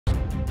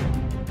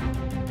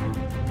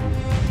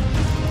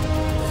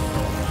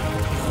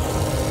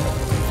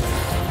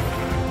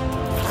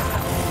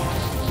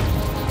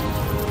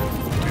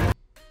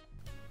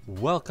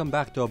welcome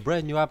back to a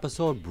brand new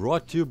episode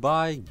brought to you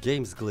by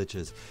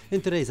GamesGlitches.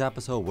 In today's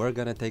episode, we're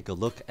gonna take a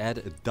look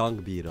at dung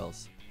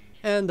beetles.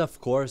 And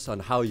of course, on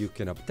how you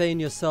can obtain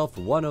yourself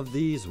one of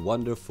these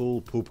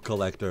wonderful poop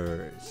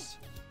collectors.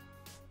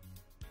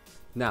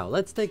 Now,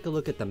 let's take a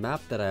look at the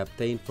map that I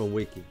obtained from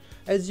Wiki.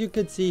 As you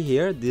can see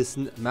here, this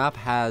map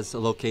has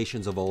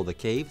locations of all the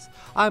caves.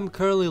 I'm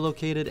currently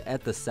located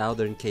at the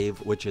southern cave,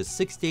 which is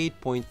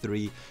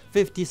 68.3,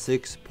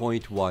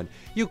 56.1.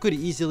 You could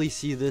easily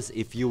see this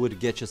if you would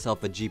get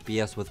yourself a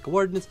GPS with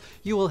coordinates.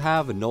 You will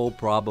have no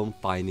problem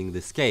finding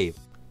this cave.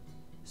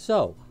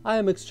 So, I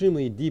am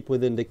extremely deep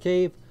within the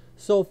cave.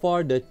 So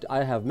far that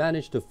I have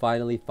managed to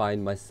finally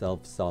find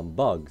myself some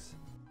bugs.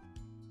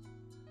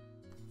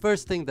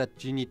 First thing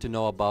that you need to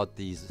know about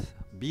these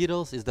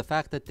beetles is the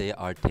fact that they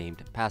are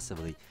tamed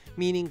passively,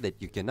 meaning that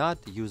you cannot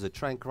use a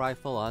tranq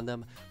rifle on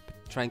them,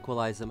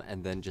 tranquilize them,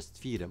 and then just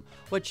feed them.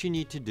 What you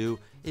need to do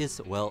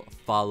is, well,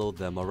 follow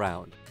them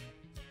around.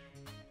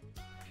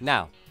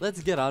 Now,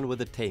 let's get on with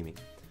the taming.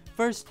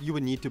 First, you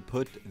would need to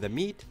put the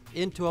meat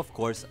into, of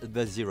course,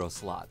 the 0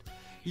 slot.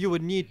 You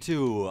would need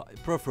to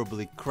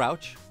preferably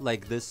crouch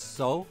like this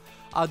so.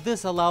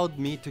 This allowed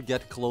me to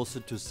get closer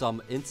to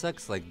some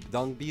insects like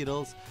dung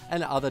beetles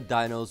and other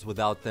dinos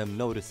without them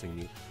noticing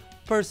me.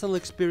 Personal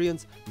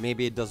experience,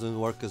 maybe it doesn't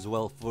work as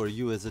well for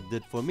you as it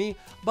did for me,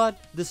 but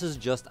this is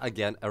just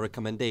again a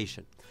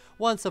recommendation.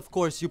 Once of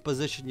course you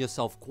position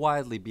yourself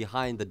quietly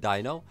behind the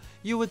dino,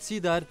 you would see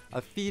that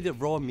a feed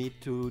raw meat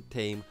to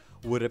tame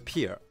would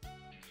appear.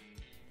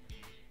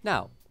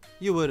 Now,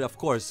 you would of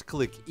course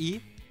click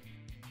E.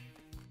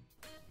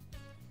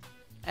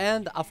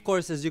 And of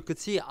course, as you could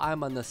see,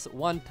 I'm on this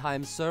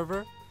one-time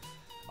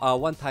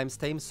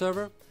tame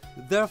server.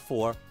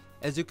 Therefore,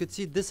 as you could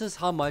see, this is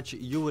how much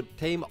you would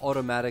tame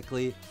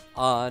automatically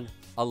on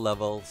a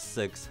level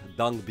 6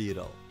 dung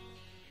beetle.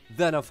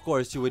 Then of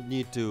course, you would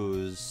need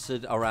to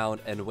sit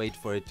around and wait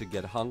for it to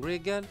get hungry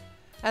again,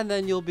 and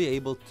then you'll be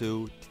able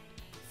to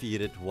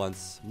feed it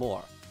once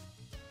more.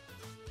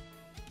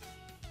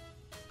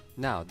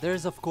 Now,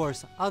 there's of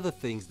course other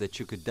things that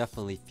you could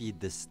definitely feed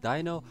this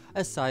dino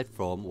aside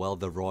from, well,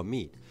 the raw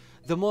meat.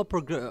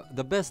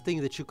 The best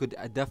thing that you could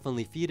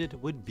definitely feed it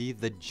would be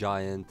the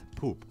giant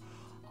poop.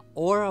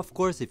 Or of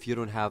course, if you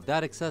don't have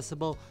that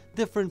accessible,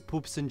 different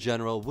poops in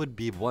general would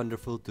be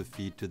wonderful to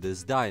feed to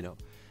this dino.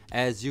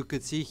 As you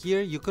could see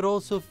here, you could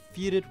also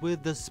feed it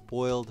with the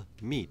spoiled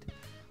meat.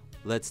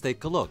 Let's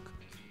take a look.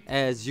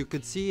 As you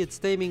could see, its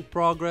taming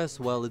progress,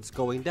 while it's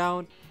going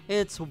down,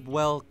 it's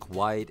well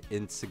quite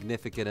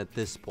insignificant at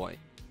this point.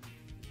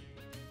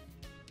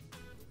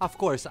 Of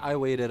course, I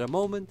waited a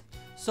moment,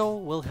 so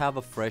we'll have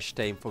a fresh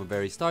tame from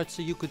very start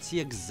so you could see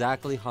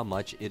exactly how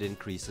much it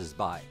increases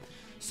by.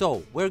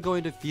 So we're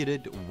going to feed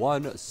it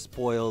one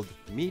spoiled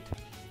meat,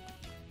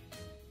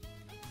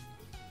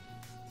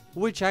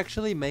 which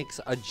actually makes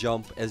a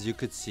jump, as you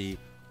could see,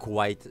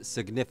 quite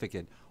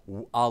significant.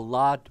 A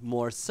lot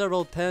more,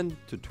 several 10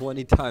 to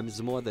 20 times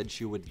more than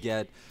you would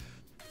get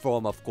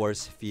from, of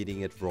course,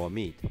 feeding it raw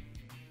meat.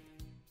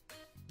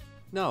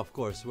 Now, of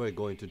course, we're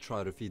going to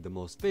try to feed the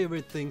most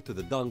favorite thing to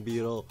the dung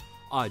beetle,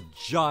 a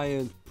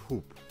giant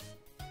poop.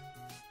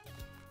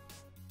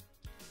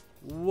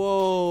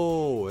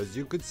 Whoa! As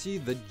you could see,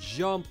 the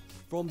jump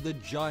from the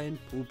giant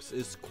poops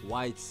is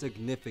quite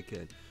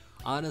significant.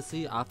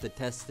 Honestly, after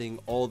testing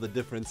all the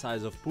different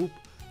sizes of poop,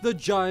 the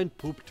giant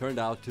poop turned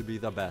out to be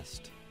the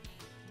best.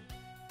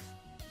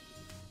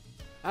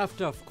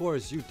 After, of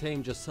course, you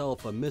tamed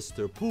yourself a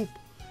Mr. Poop,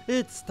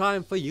 it's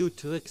time for you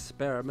to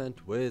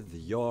experiment with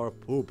your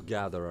poop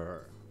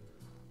gatherer.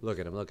 Look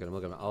at him, look at him,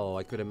 look at him. Oh,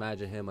 I could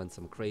imagine him on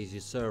some crazy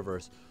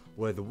servers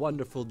with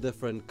wonderful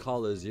different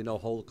colors, you know,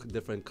 whole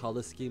different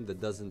color scheme that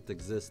doesn't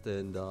exist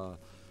in the,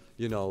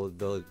 you know,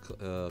 the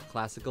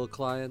classical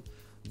client.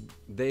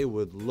 They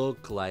would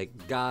look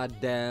like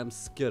goddamn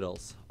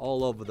Skittles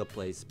all over the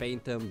place.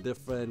 Paint them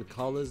different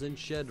colors and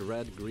shit,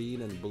 red,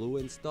 green, and blue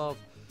and stuff.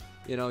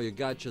 You know, you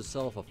got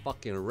yourself a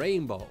fucking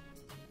rainbow.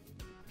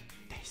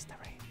 Taste the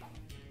rainbow.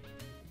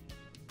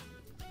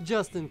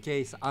 Just in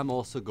case, I'm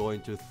also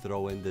going to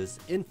throw in this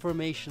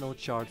informational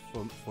chart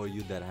for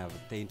you that I have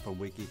obtained from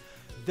Wiki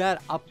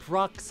that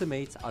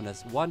approximates on a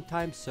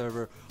one-time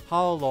server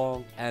how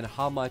long and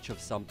how much of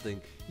something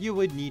you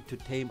would need to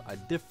tame a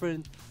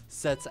different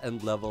sets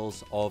and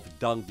levels of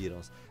dung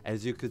beetles.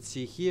 As you could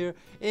see here,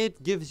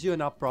 it gives you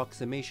an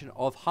approximation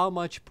of how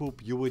much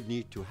poop you would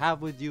need to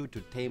have with you to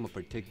tame a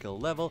particular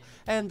level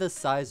and the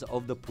size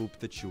of the poop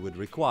that you would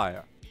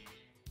require.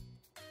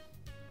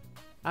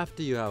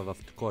 After you have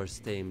of course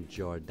tamed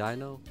your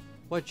dino,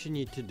 what you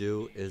need to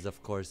do is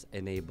of course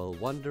enable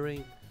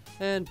wandering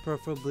and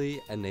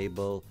preferably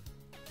enable,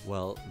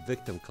 well,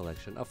 victim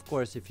collection. Of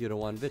course, if you don't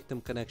want victim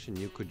connection,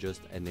 you could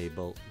just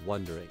enable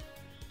wandering.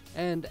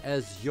 And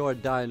as your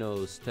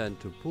dinos tend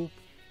to poop,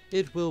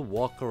 it will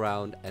walk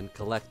around and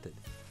collect it.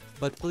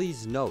 But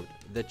please note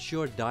that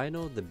your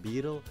dino, the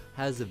beetle,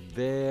 has a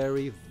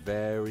very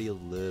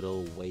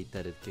little weight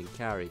that it can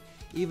carry.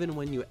 even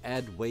when you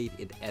add weight,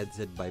 it adds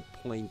it by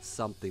point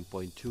something,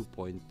 0.2,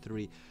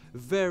 0.3,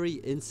 very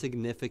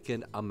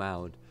insignificant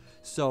amount.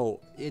 So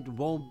it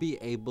won't be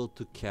able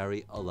to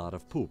carry a lot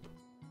of poop.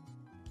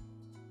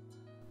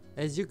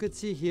 As you could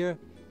see here,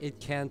 it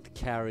can't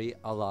carry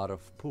a lot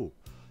of poop.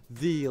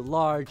 The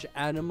large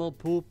animal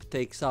poop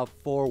takes up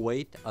 4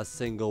 weight, a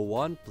single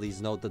one.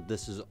 Please note that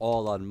this is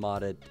all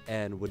unmodded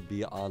and would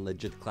be on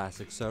legit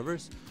classic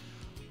servers.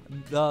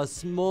 The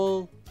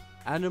small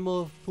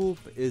animal poop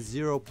is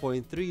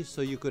 0.3,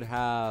 so you could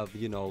have,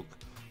 you know,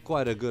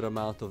 quite a good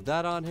amount of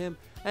that on him,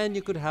 and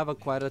you could have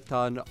quite a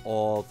ton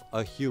of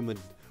a human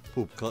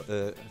poop,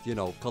 you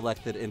know,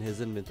 collected in his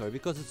inventory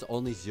because it's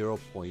only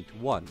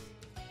 0.1.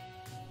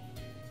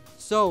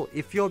 So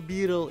if your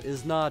beetle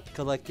is not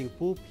collecting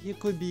poop, he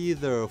could be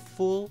either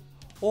full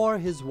or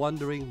his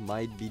wandering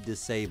might be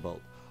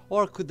disabled,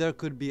 or there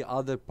could be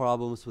other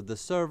problems with the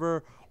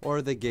server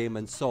or the game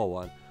and so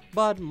on.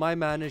 But mine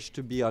managed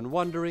to be on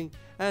wandering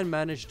and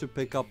managed to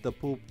pick up the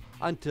poop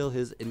until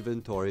his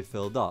inventory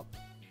filled up.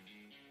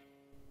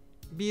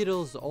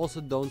 Beetles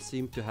also don't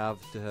seem to have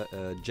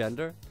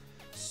gender,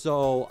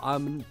 so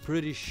I'm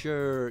pretty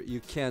sure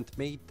you can't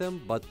mate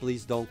them, but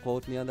please don't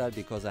quote me on that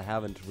because I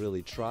haven't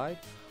really tried.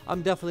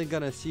 I'm definitely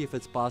gonna see if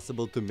it's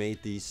possible to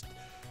mate these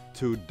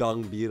 2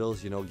 dung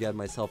beetles, you know, get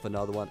myself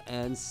another one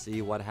and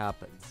see what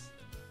happens.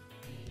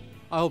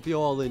 I hope you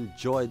all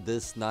enjoyed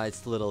this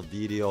nice little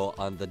video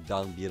on the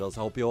dung beetles.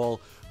 I hope you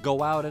all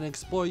go out and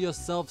explore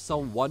yourself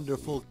some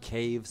wonderful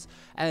caves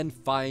and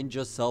find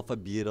yourself a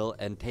beetle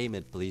and tame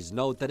it. Please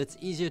note that it's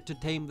easier to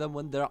tame them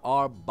when they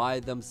are by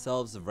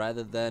themselves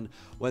rather than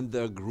when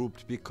they're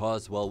grouped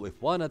because, well,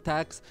 if one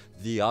attacks,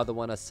 the other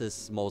one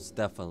assists most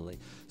definitely.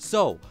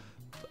 So,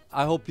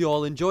 I hope you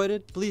all enjoyed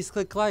it. Please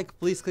click like,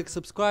 please click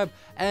subscribe,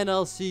 and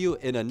I'll see you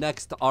in a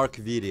next ARK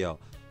video.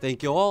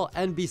 Thank you all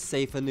and be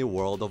safe in the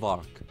world of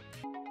ARK.